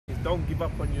don't give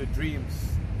up on your dreams.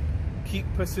 Keep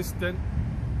persistent.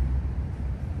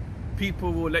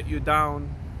 People will let you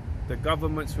down. The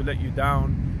governments will let you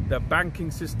down. The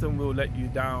banking system will let you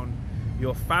down.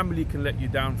 Your family can let you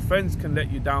down. Friends can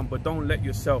let you down, but don't let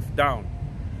yourself down.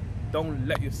 Don't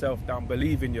let yourself down.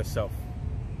 Believe in yourself.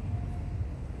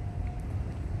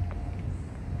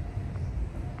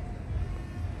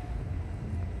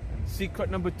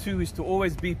 Secret number 2 is to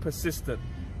always be persistent.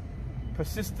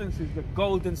 Persistence is the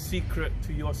golden secret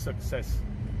to your success.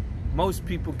 Most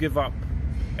people give up.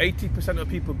 80% of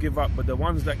people give up, but the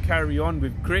ones that carry on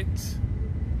with grit,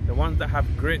 the ones that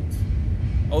have grit,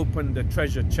 open the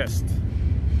treasure chest.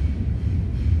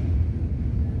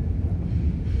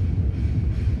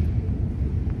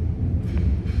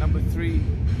 Number 3,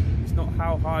 it's not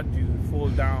how hard you fall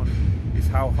down, it's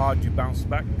how hard you bounce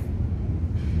back.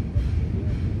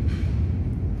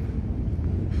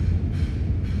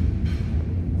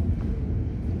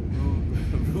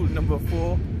 Rule number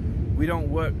 4, we don't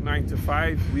work 9 to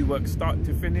 5, we work start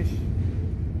to finish.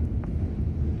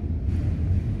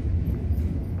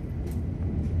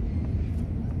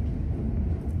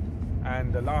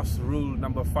 And the last rule,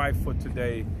 number 5 for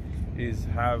today, is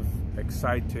have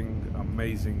exciting,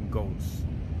 amazing goals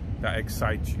that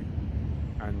excite you.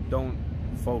 And don't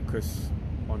focus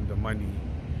on the money,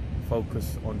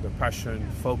 focus on the passion,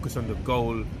 focus on the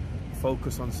goal,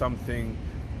 focus on something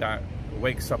that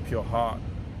wakes up your heart,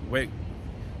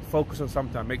 focus on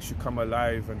something that makes you come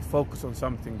alive, and focus on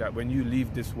something that when you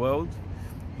leave this world,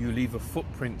 you leave a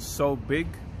footprint so big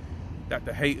that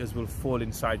the haters will fall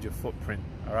inside your footprint.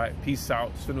 All right, peace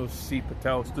out. Sunil C.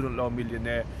 Patel, student law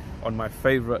millionaire, on my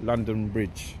favorite London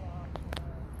bridge.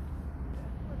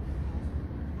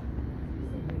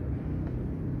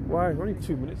 Why? Only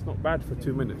 2 minutes, not bad for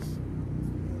 2 minutes.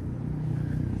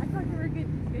 I thought you were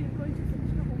going to finish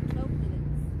the whole 12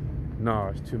 minutes. No,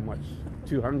 it's too much.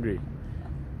 Too hungry.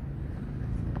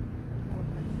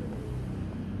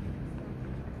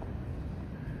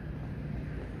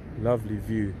 Lovely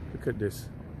view. Look at this.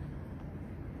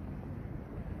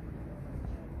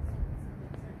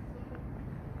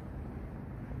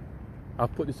 I'll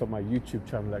put this on my YouTube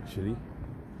channel actually.